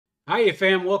Hiya,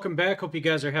 fam. Welcome back. Hope you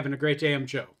guys are having a great day. I'm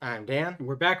Joe. I'm Dan. And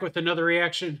we're back with another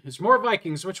reaction. It's more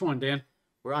Vikings. Which one, Dan?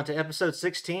 We're on to episode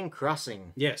 16,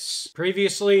 Crossing. Yes.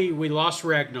 Previously, we lost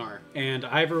Ragnar, and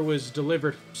Ivar was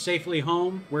delivered safely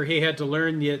home, where he had to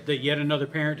learn that yet another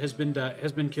parent has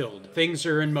been killed. Things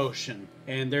are in motion,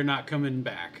 and they're not coming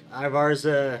back. Ivar's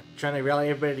trying to rally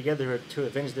everybody together to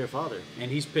avenge their father. And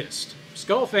he's pissed.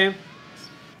 Skull, fam.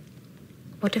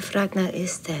 What if Ragnar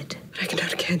is dead? Ragnar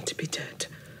can't be dead.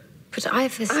 But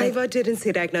Ivar said... Ivar didn't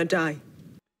see Ragnar die.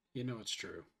 You know it's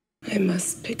true. I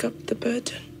must pick up the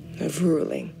burden of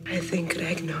ruling. I think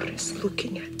Ragnar is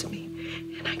looking at me,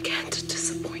 and I can't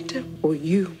disappoint him. Or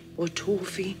you, or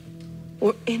Torfi,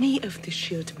 or any of the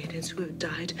shield maidens who have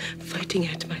died fighting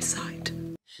at my side.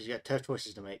 She's got tough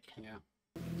choices to make. Yeah.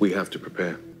 We have to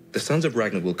prepare. The sons of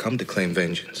Ragnar will come to claim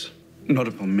vengeance. Not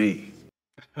upon me.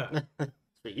 That's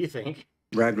what you think.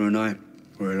 Ragnar and I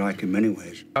were alike in many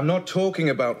ways. I'm not talking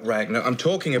about Ragnar. I'm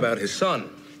talking about his son.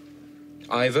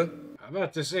 Ivar? I'm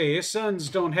about to say, his sons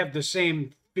don't have the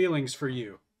same feelings for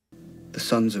you. The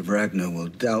sons of Ragnar will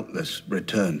doubtless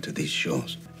return to these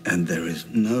shores. And there is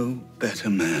no better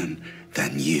man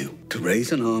than you to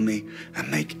raise an army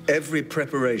and make every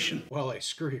preparation. Well, I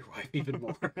screw your wife even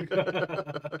more.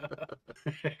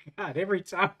 God, every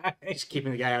time. Just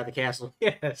keeping the guy out of the castle.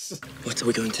 Yes. What are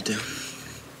we going to do?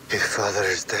 If father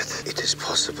is dead, it is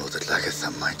possible that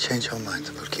Lagatha might change her mind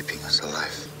about keeping us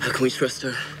alive. How can we trust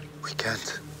her? We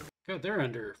can't. God, they're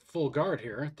under full guard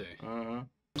here, aren't they?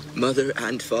 Mother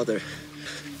and father.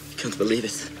 Can't believe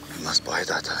it. We must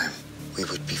bide our time. We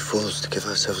would be fools to give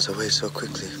ourselves away so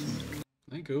quickly.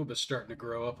 I think Uba's starting to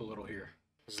grow up a little here.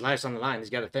 His life's on the line. He's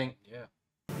got to think. Yeah.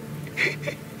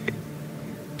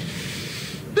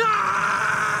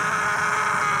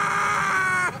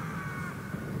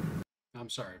 I'm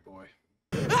sorry, boy.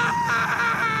 He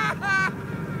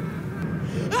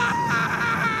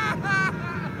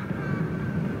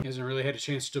hasn't really had a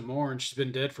chance to mourn. She's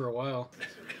been dead for a while.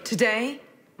 Today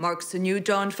marks a new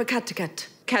dawn for Kattegat.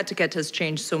 Kattegat has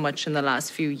changed so much in the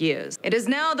last few years. It is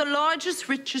now the largest,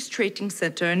 richest trading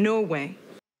center in Norway.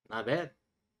 Not bad.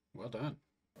 Well done.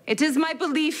 It is my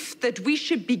belief that we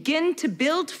should begin to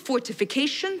build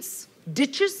fortifications,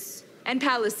 ditches, and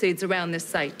palisades around this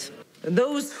site.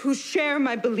 Those who share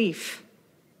my belief,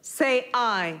 say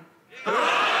aye.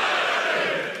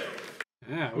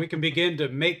 Yeah, we can begin to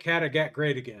make Kattegat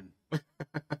great again.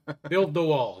 Build the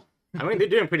wall. I mean, they're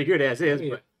doing pretty good as is,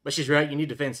 Yeah. but she's right. You need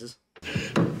defenses.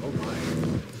 Oh my.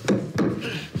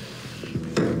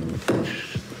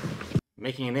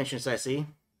 Making an entrance, I see.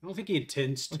 I don't think he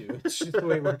intends to. It's just the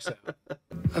way it works out.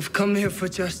 I've come here for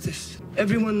justice.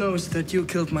 Everyone knows that you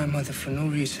killed my mother for no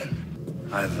reason.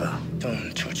 Ivar,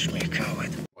 don't touch me,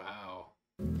 coward. Wow.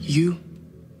 You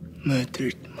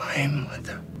murdered my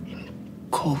mother in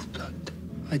cold blood.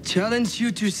 I challenge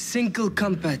you to single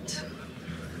combat.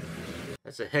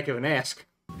 That's a heck of an ask.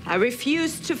 I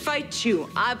refuse to fight you,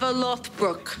 Ivar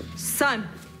Lothbrok, son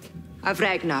of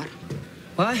Ragnar.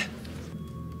 What?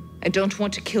 I don't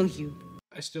want to kill you.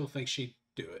 I still think she'd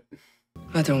do it.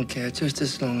 I don't care, just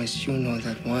as long as you know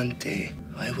that one day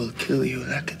I will kill you,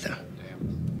 Lagatha.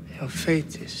 Damn. Your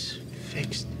fate is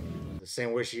fixed. The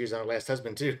same word she used on her last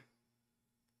husband, too.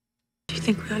 Do you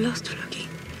think we are lost, Floki?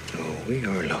 No, we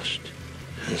are lost.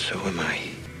 And so am I.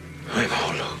 I'm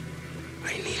hollow.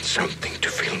 I need something to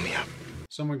fill me up.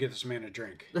 Someone get this man a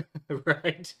drink.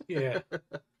 Right? Yeah.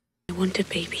 I want a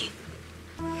baby.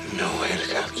 No,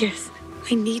 Helga. Yes,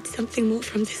 I need something more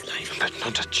from this life. But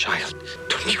not a child.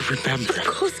 Don't you remember? Of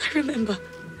course I remember.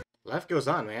 Life goes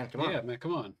on, man. Come on. Yeah, man,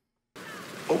 come on.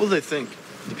 What will they think,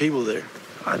 the people there?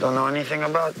 I don't know anything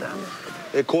about them.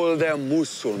 They call them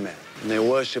Musulmen, and they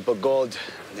worship a god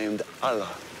named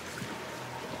Allah.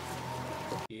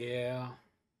 Yeah.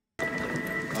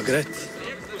 Margaret.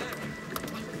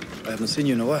 I haven't seen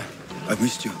you in a while. I've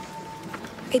missed you.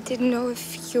 I didn't know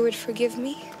if you would forgive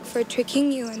me for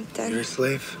tricking you and then... You're a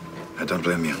slave. I don't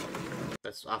blame you.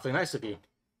 That's awfully nice of you.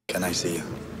 Can I see you?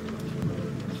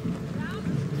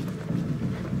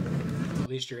 At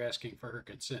least you're asking for her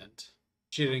consent.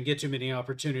 She didn't get too many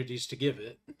opportunities to give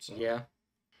it. So. Yeah.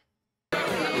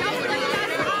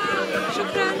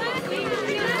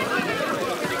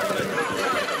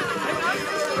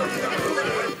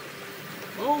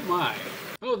 Oh my.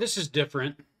 Oh, this is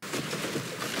different.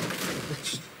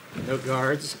 No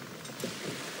guards.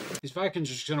 These Vikings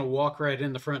are just gonna walk right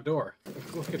in the front door.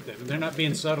 Look at them. They're not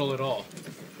being subtle at all.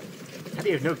 How do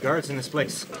you have no guards in this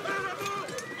place?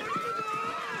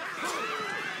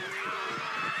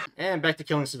 And back to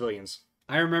killing civilians.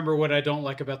 I remember what I don't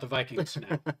like about the Vikings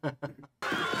now.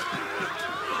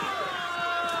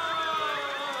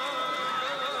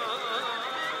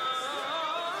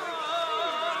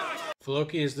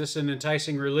 Floki, is this an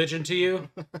enticing religion to you?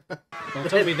 Don't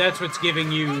tell me that's what's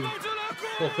giving you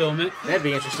fulfillment. That'd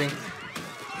be interesting.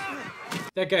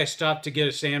 That guy stopped to get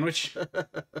a sandwich.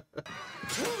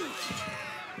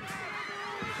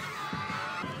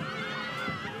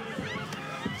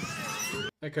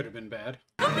 That could have been bad.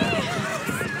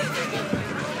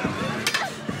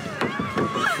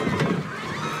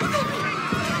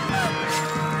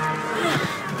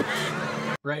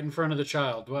 Right in front of the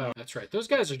child. Wow, that's right. Those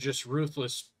guys are just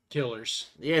ruthless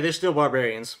killers. Yeah, they're still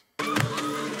barbarians.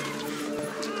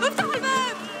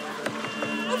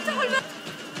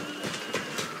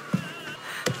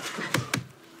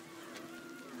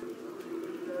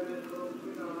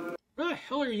 Where the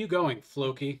hell are you going,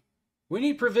 Floki? We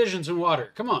need provisions and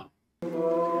water. Come on.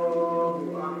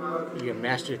 You a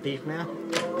master thief now?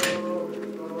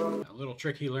 A little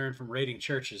trick he learned from raiding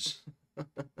churches.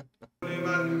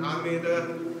 Oh,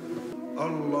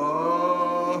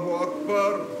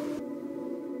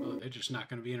 they're just not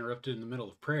going to be interrupted in the middle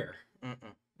of prayer.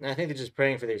 I think they're just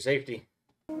praying for their safety.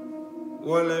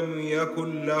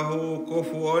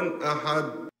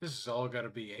 This has all got to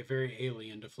be a very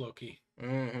alien to Floki.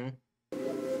 For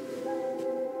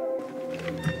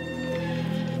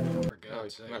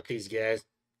God's sake. Not these guys.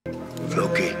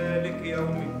 Floki,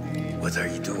 what are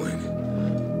you doing?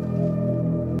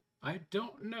 I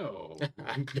don't know.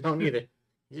 I don't either.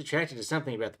 He's attracted to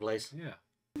something about the place. Yeah.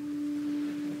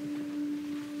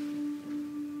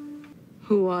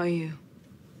 Who are you?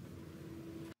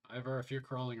 Ivar, if you're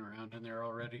crawling around in there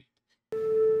already.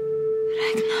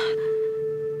 Ragnar,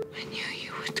 I knew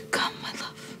you would come, my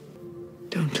love.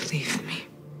 Don't leave me.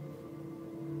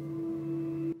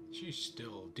 She's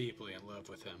still deeply in love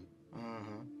with him.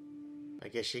 I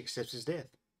guess she accepts his death.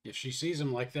 If she sees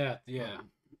him like that, yeah.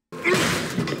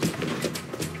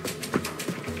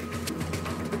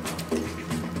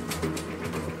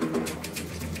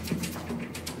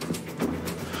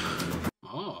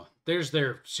 Oh, there's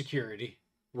their security.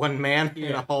 One man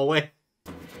in a hallway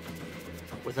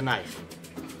with a knife.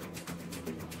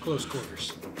 Close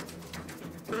quarters.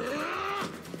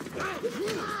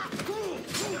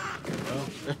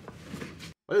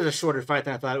 Well, this is a shorter fight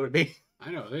than I thought it would be. I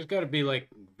know, there's got to be, like,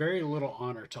 very little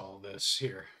honor to all this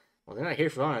here. Well, they're not here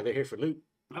for honor, they're here for loot.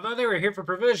 I thought they were here for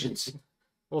provisions.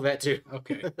 Well, that too.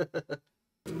 Okay.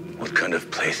 What kind of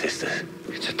place is this?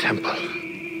 It's a temple.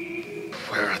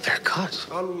 Where are their gods?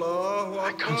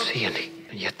 I can't see any,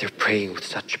 and yet they're praying with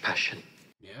such passion.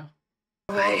 Yeah.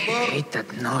 I hate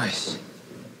that noise.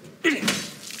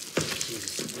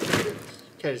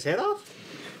 Cut his head off?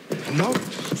 No,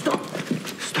 stop.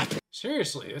 Stop.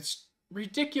 Seriously, it's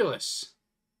ridiculous.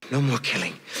 No more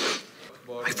killing.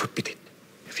 I forbid it.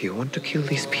 If you want to kill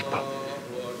these people,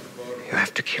 you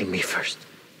have to kill me first.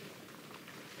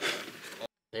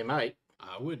 They might.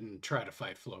 I wouldn't try to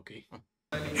fight Floki.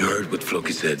 You heard what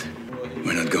Floki said.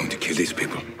 We're not going to kill these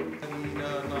people.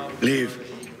 Leave.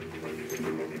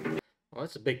 Well,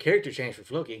 that's a big character change for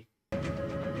Floki.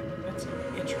 That's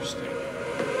interesting.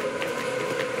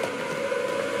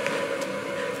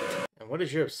 And what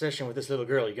is your obsession with this little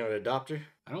girl? You gonna adopt her?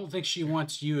 I don't think she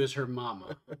wants you as her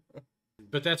mama.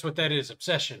 But that's what that is,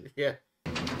 obsession. Yeah.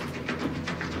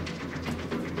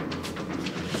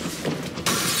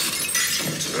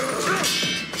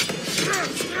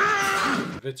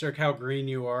 Vitzerk, how green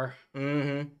you are.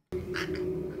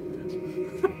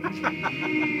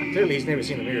 Clearly he's never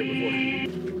seen a mirror before.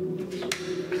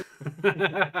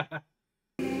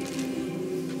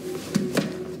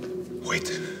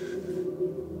 Wait.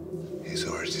 He's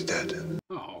already dead.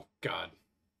 Oh, God.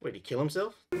 Wait, he kill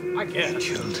himself? I guess.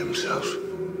 He killed himself.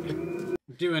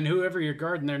 Doing whoever you're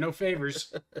guarding there no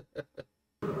favors.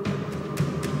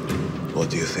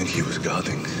 What do you think he was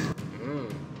guarding?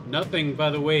 Nothing, by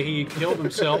the way he killed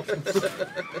himself.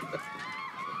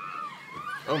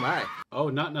 Oh, my. Oh,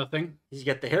 not nothing. He's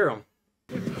got the harem.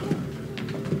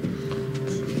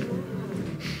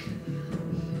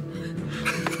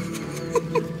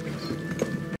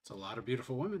 It's a lot of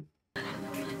beautiful women.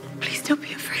 Please don't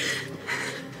be afraid.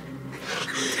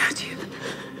 Without you.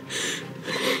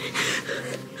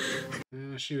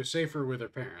 She was safer with her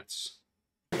parents.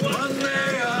 One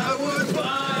day I would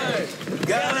find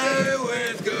Galley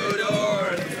with good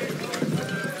ore.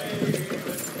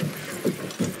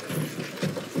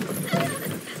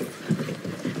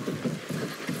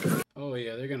 Oh,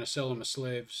 yeah, they're gonna sell them as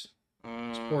slaves.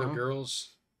 Those poor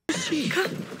girls.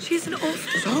 Come, she's an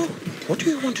orphan. So, what do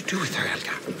you want to do with her,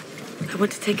 Helga? I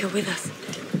want to take her with us.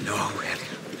 No, Helga.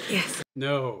 Yes.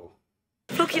 No.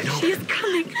 Look, yes, she is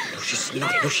coming. No, she's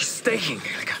not. No, she's staying,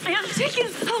 Helga. I am taking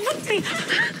her with me.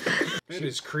 That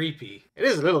is creepy. It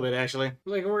is a little bit, actually.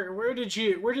 Like, where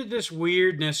did this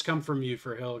weirdness come from you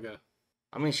for Helga?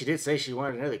 I mean, she did say she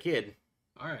wanted another kid.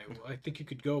 All right, well, I think you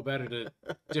could go about it a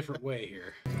different way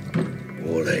here.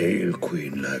 All hail,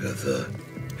 Queen Lagatha.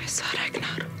 I saw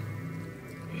Ragnar.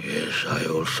 Yes, I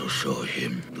also saw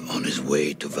him on his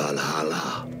way to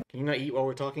Valhalla. Can you not eat while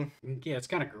we're talking? Yeah, it's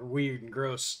kind of weird and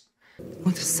gross.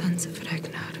 Will the sons of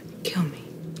Ragnar kill me?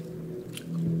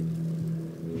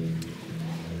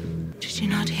 Did you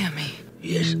not hear me?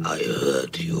 Yes, I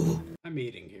heard you. I'm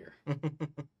eating here.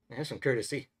 Have some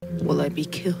courtesy. Will I be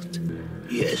killed?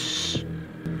 Yes.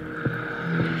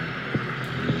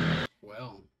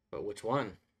 Well. But which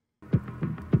one?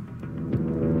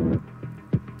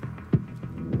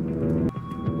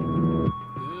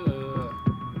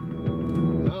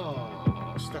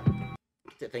 Oh, stop.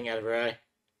 Get that thing out of her eye.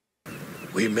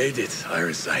 We made it,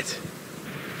 Ironside.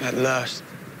 At last.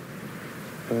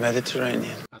 The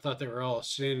Mediterranean. I thought they were all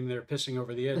standing there pissing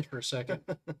over the edge for a second.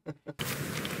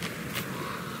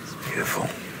 It's beautiful.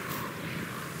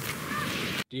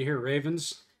 Do you hear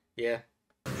ravens? Yeah.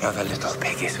 Other little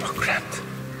piggies will grunt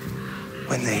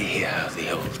when they hear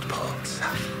the old poets.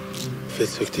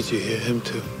 Fitzwick, did you hear him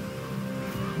too?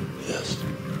 Yes.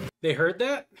 They heard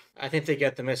that? I think they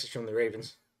got the message from the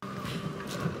ravens. There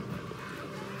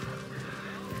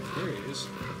he is.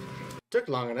 Took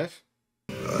long enough.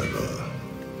 Ivar.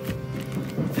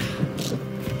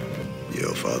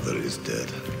 Your father is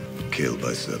dead. Killed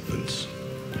by serpents.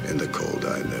 In the cold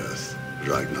iron earth.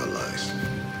 Ragnar lies.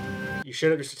 You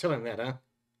should have just told him that, huh?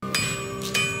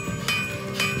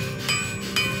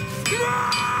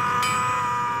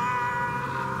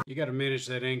 You gotta manage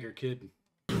that anger, kid.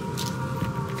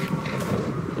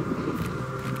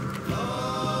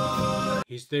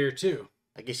 He's there too.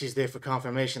 I guess he's there for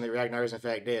confirmation that Ragnar is in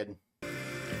fact dead.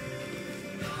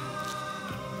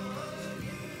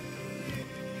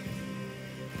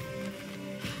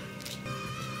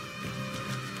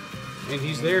 And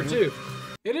he's there too.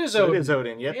 It is So Odin. it is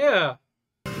Odin, yep. Yeah.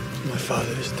 My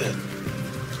father is dead.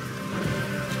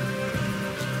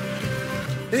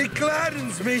 It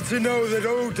gladdens me to know that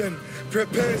Odin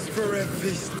prepares for a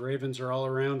feast. The ravens are all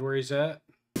around where he's at.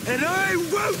 And I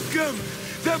welcome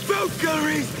the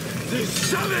Valkyries to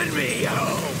summon me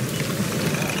home.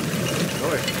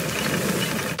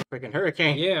 Freaking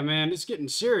hurricane. Yeah, man, it's getting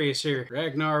serious here.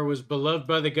 Ragnar was beloved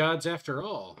by the gods after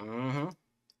all. Mm-hmm.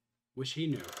 Wish he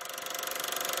knew.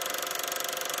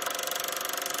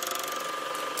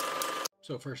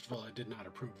 So first of all, I did not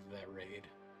approve of that raid,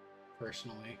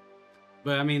 personally.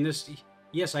 But I mean,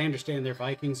 yes, I understand they're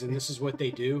Vikings and this is what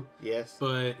they do. Yes.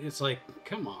 But it's like,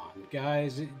 come on,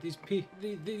 guys. These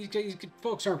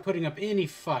folks aren't putting up any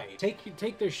fight.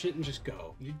 Take their shit and just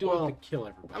go. You don't have to kill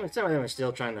everybody. I mean, some of them are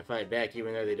still trying to fight back,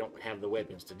 even though they don't have the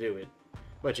weapons to do it.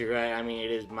 But you're right. I mean,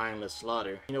 it is mindless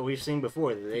slaughter. You know, we've seen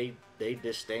before that they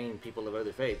disdain people of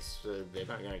other faiths. So they're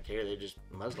not going to care. They're just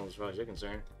Muslims as far as they're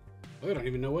concerned. We don't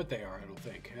even know what they are, I don't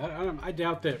think. I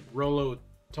doubt that Rollo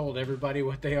told everybody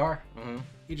what they are. Mm-hmm.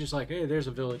 He's just like, hey, there's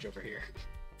a village over here.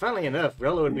 Funnily enough,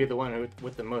 Rollo would be the one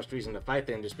with the most reason to fight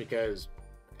them, just because,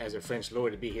 as a French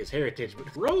lord, it'd be his heritage. But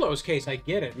Rollo's case, I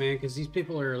get it, man, because these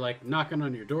people are, like, knocking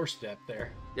on your doorstep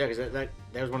there. yeah, because that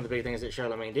was one of the big things that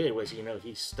Charlemagne did, was, you know,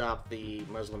 he stopped the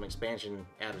Muslim expansion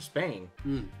out of Spain.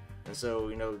 Mm. And so,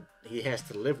 you know, he has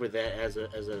to live with that as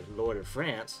a lord of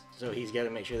France. So he's got to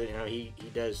make sure that, you know, he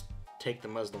does take the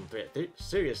Muslim threat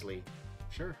seriously.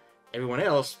 Sure. Everyone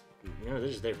else, you know, they're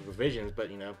just there for provisions, but,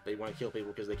 you know, they want to kill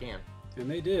people because they can. And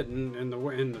they did, and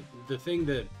the thing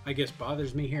that I guess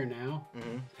bothers me here now,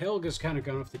 Helga's kind of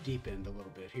gone off the deep end a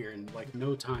little bit here in like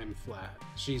no time flat.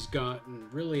 She's gotten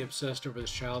really obsessed over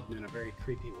this child in a very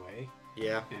creepy way.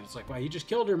 Yeah. And it's like, wow, you just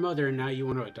killed her mother and now you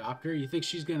want to adopt her? You think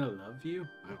she's gonna love you?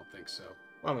 I don't think so.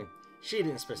 Well, I mean, she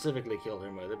didn't specifically kill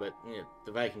her mother, but you know,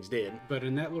 the Vikings did. But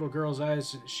in that little girl's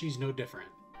eyes, she's no different.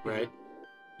 Right.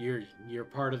 You're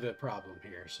part of the problem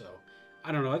here, so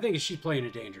I don't know. I think she's playing a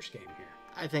dangerous game here.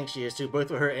 I think she is too, both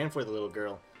for her and for the little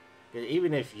girl. Because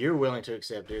even if you're willing to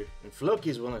accept her, and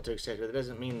Floki's willing to accept her, that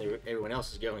doesn't mean that everyone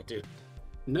else is going to.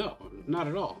 No, not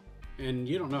at all. And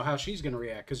you don't know how she's going to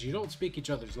react because you don't speak each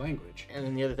other's language. And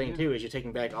then the other thing, too, is you're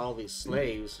taking back all these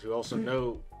slaves who also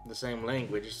know the same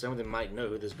language. Some of them might know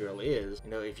who this girl is.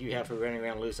 You know, if you have her running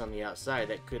around loose on the outside,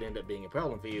 that could end up being a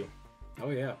problem for you.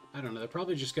 Oh, yeah. I don't know. They're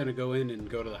probably just going to go in and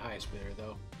go to the highest bidder,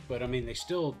 though. But, I mean, you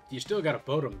still got to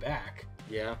boat them back.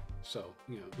 Yeah. So,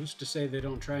 you know, who's to say they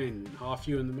don't try and off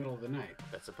you in the middle of the night?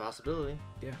 That's a possibility.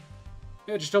 Yeah.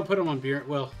 Yeah, just don't put them on Bjorn.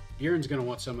 Well, Bjorn's going to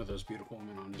want some of those beautiful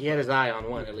women on his He had his eye on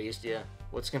one, at least, yeah.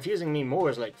 What's confusing me more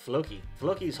is, like, Floki.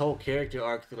 Floki's whole character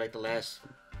arc through, like, the last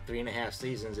 3.5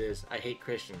 seasons is, I hate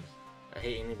Christians. I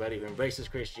hate anybody who embraces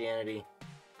Christianity.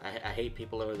 I hate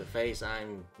people over the face.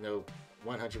 I'm 100%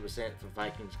 for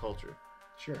Vikings culture.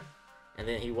 Sure. And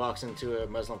then he walks into a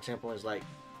Muslim temple and is like,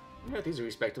 these are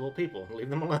respectable people. Leave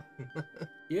them alone.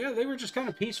 Yeah, they were just kind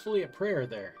of peacefully at prayer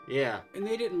there. Yeah. And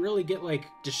they didn't really get, like,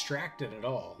 distracted at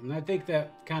all. And I think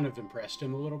that kind of impressed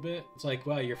him a little bit. It's like,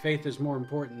 wow, your faith is more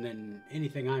important than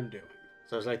anything I'm doing.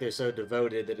 So it's like they're so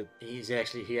devoted that he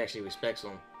actually respects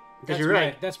them. Because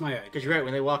That's my idea. Because you're right.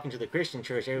 When they walk into the Christian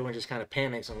church, everyone just kind of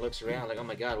panics and looks around like, oh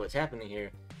my God, what's happening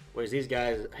here? Whereas these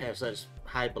guys have such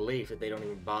high belief that they don't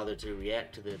even bother to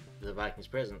react to the Vikings'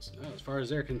 presence. Well, as far as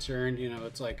they're concerned,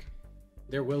 it's like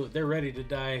they're ready to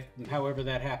die however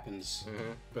that happens,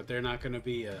 but they're not going to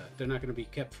be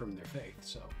kept from their faith.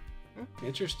 So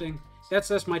interesting.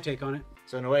 That's my take on it.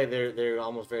 So in a way, they're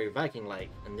almost very Viking-like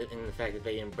in the fact that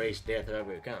they embrace death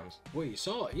however it comes. Well, you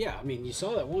saw it. Yeah, I mean, you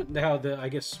saw that one. How I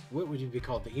guess what would you be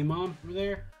called? The imam were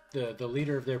there, the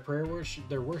leader of their prayer worship,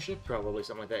 their worship. Probably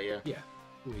something like that. Yeah. Yeah.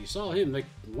 Well, you saw him. Like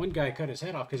one guy cut his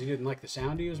head off because he didn't like the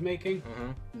sound he was making.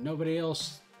 Nobody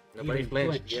else. Nobody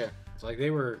flinched. Yeah. It's like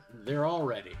they're all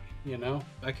ready.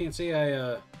 I can't say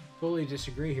I fully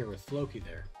disagree here with Floki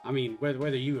there. I mean,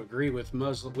 whether you agree with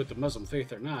the Muslim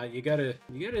faith or not, you gotta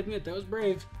admit that was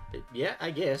brave. Yeah,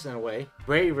 I guess in a way,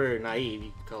 brave or naive,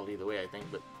 you can call it either way. I think,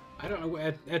 but I don't know.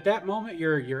 At that moment,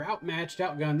 you're outmatched,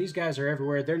 outgunned. These guys are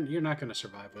everywhere. You're not going to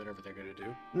survive whatever they're going to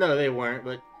do. No, they weren't.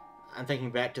 But I'm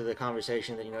thinking back to the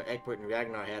conversation that Egbert and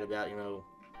Ragnar had about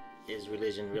is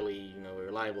religion really a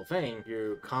reliable thing?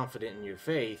 You're confident in your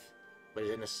faith, but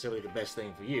is it necessarily the best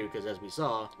thing for you? Because as we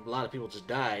saw, a lot of people just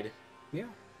died. Yeah.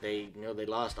 They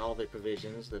lost all their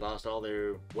provisions, they lost all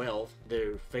their wealth.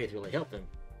 Their faith really helped them.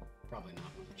 Probably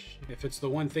not much. If it's the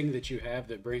one thing that you have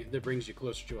that brings you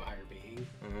closer to a higher being,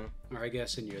 or I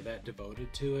guess, and you're that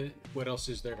devoted to it, what else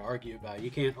is there to argue about? You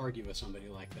can't argue with somebody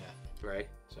like that. Right.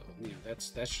 So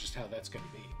that's just how that's going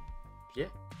to be. Yeah,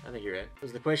 I think you're right.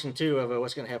 There's the question too of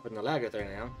what's going to happen to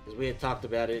Lagertha now, because we had talked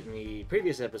about it in the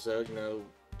previous episode.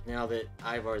 Now that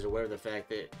Ivar is aware of the fact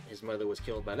that his mother was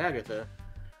killed by Lagertha,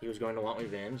 he was going to want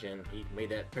revenge, and he made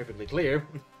that perfectly clear.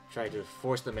 Tried to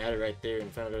force the matter right there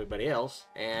in front of everybody else,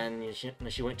 and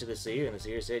she went to the seer, and the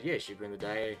seer said, yes, you're going to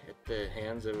die at the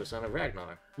hands of a son of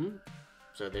Ragnar.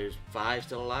 So there's 5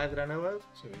 still alive that I know of.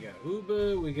 So we got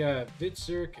Uba, we got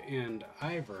Vitzerk, and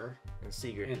Ivar. And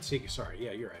Sigurd. Sorry,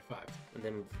 yeah, you're right, 5. And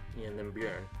then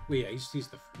Bjorn. Well,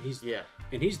 yeah,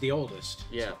 and he's the oldest.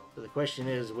 Yeah. So the question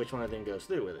is, which one of them goes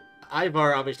through with it?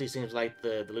 Ivar obviously seems like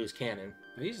the loose cannon.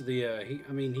 He's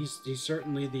he's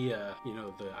certainly the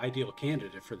the ideal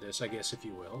candidate for this, I guess, if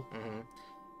you will.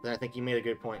 But I think you made a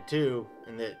good point too,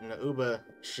 in that Uba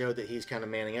showed that he's kind of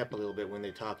manning up a little bit when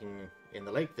they're talking in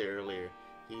the lake there earlier.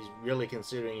 He's really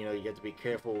considering, you have to be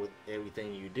careful with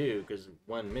everything you do, because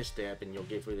one misstep and you'll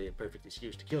give her the perfect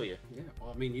excuse to kill you. Yeah,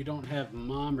 well, I mean, you don't have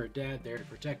mom or dad there to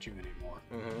protect you anymore.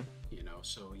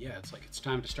 So yeah, it's like it's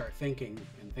time to start thinking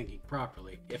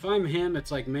properly. If I'm him,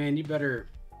 it's like, man, you better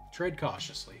tread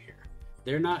cautiously here.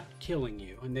 They're not killing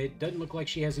you, and it doesn't look like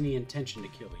she has any intention to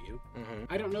kill you.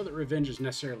 I don't know that revenge is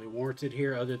necessarily warranted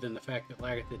here, other than the fact that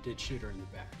Lagertha did shoot her in the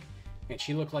back. And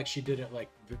she looked like she did it like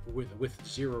with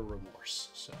zero remorse.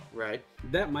 So right,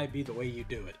 that might be the way you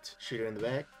do it. Shoot her in the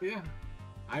back. Yeah,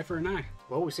 eye for an eye.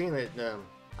 Well, we've seen that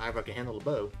Ivar can handle a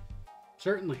bow.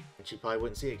 Certainly. And she probably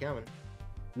wouldn't see it coming.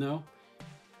 No.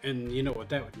 And you know what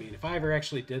that would mean? If Ivar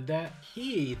actually did that,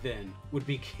 he then would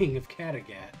be king of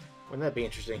Kattegat. Wouldn't that be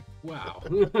interesting? Wow.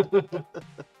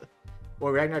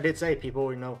 Well, Ragnar did say people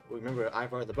remember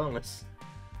Ivar the Boneless.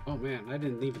 Oh man, I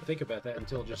didn't even think about that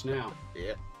until just now.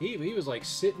 Yeah. He was like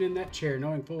sitting in that chair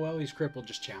knowing full well he's crippled,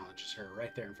 just challenges her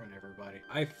right there in front of everybody.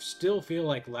 I still feel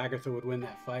like Lagertha would win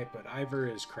that fight, but Ivar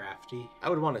is crafty. I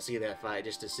would want to see that fight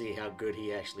just to see how good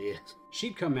he actually is.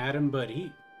 She'd come at him, but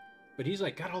he's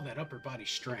like got all that upper body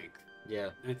strength. Yeah.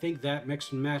 I think that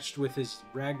mixed and matched with his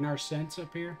Ragnar sense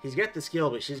up here. He's got the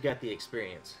skill, but she's got the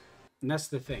experience. And that's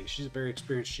the thing. She's a very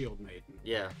experienced shield maiden.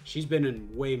 Yeah. She's been in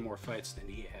way more fights than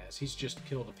he has. He's just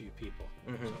killed a few people.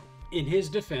 So, in his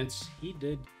defense, he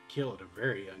did kill at a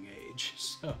very young age.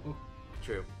 So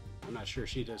true. I'm not sure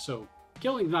she does. So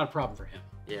killing's not a problem for him.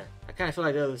 Yeah. I kind of feel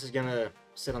like this is going to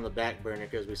sit on the back burner,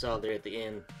 because we saw there at the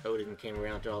end, Odin came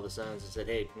around to all the sons and said,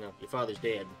 hey, your father's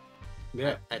dead.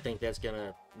 Yeah. I think that's going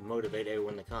to motivate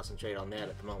everyone to concentrate on that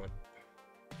at the moment.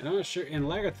 And I'm not sure. And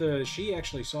Lagertha, she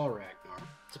actually saw Ragnar.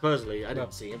 Supposedly, I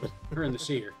didn't see him, but her and the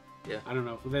seer. Yeah. I don't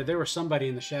know. There was somebody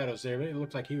in the shadows there. It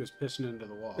looked like he was pissing into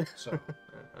the wall. So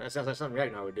that sounds like something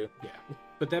Ragnar would do. Yeah.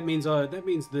 But that means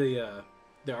the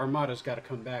Armada's got to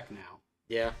come back now.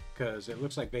 Yeah. Because it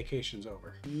looks like vacation's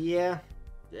over. Yeah.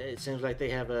 It seems like they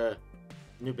have a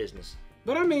new business.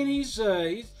 But I mean, he's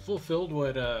fulfilled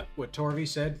what Torvi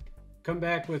said. Come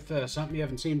back with something you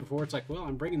haven't seen before. It's like, well,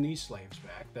 I'm bringing these slaves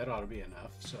back. That ought to be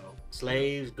enough. So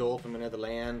slaves, gold from another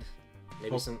land,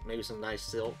 maybe some nice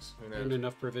silks, who knows? And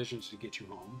enough provisions to get you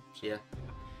home. So, yeah.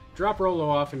 Drop Rollo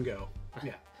off and go.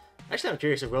 Yeah. Actually, I'm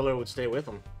curious if Rollo would stay with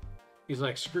him. He's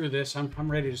like, screw this. I'm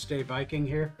ready to stay Viking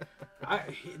here.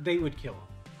 They would kill him,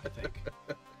 I think.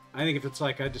 I think if it's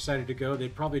like I decided to go,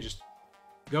 they'd probably just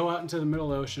go out into the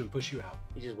middle of the ocean and push you out.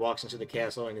 He just walks into the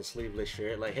castle in his sleeveless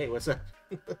shirt, like, hey, what's up?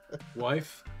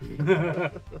 Wife? I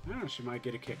don't know, she might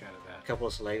get a kick out of that. A couple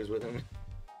of slaves with him.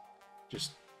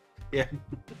 Just, yeah.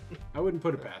 I wouldn't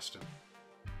put it past him.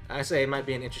 I say it might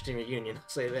be an interesting reunion, I'll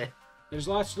say that. There's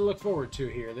lots to look forward to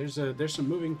here. There's some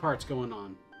moving parts going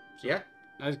on. So yeah.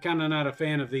 I was kind of not a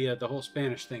fan of the whole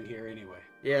Spanish thing here anyway.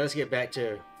 Yeah, let's get back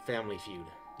to Family Feud.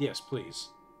 Yes, please.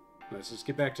 Let's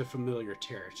get back to familiar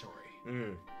territory.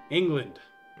 Mm. England.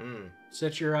 Mm.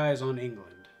 Set your eyes on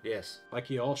England. Yes. Like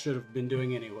you all should have been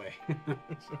doing anyway.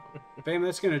 Fam,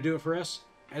 that's going to do it for us.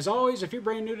 As always, if you're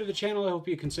brand new to the channel, I hope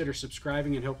you consider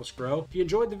subscribing and help us grow. If you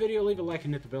enjoyed the video, leave a like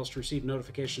and hit the bells to receive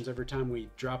notifications every time we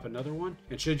drop another one.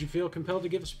 And should you feel compelled to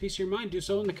give us a piece of your mind, do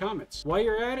so in the comments. While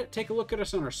you're at it, take a look at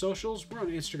us on our socials. We're on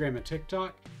Instagram and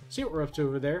TikTok. See what we're up to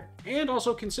over there. And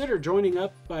also consider joining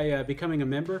up by becoming a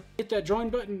member. Hit that join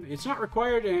button. It's not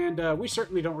required, and we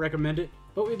certainly don't recommend it,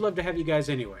 but we'd love to have you guys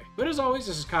anyway. But as always,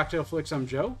 this is Cocktail Flicks. I'm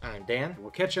Joe. I'm Dan. And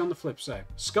we'll catch you on the flip side.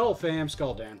 Skull, fam.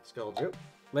 Skull, Dan. Skull, Joe.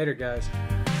 Later, guys.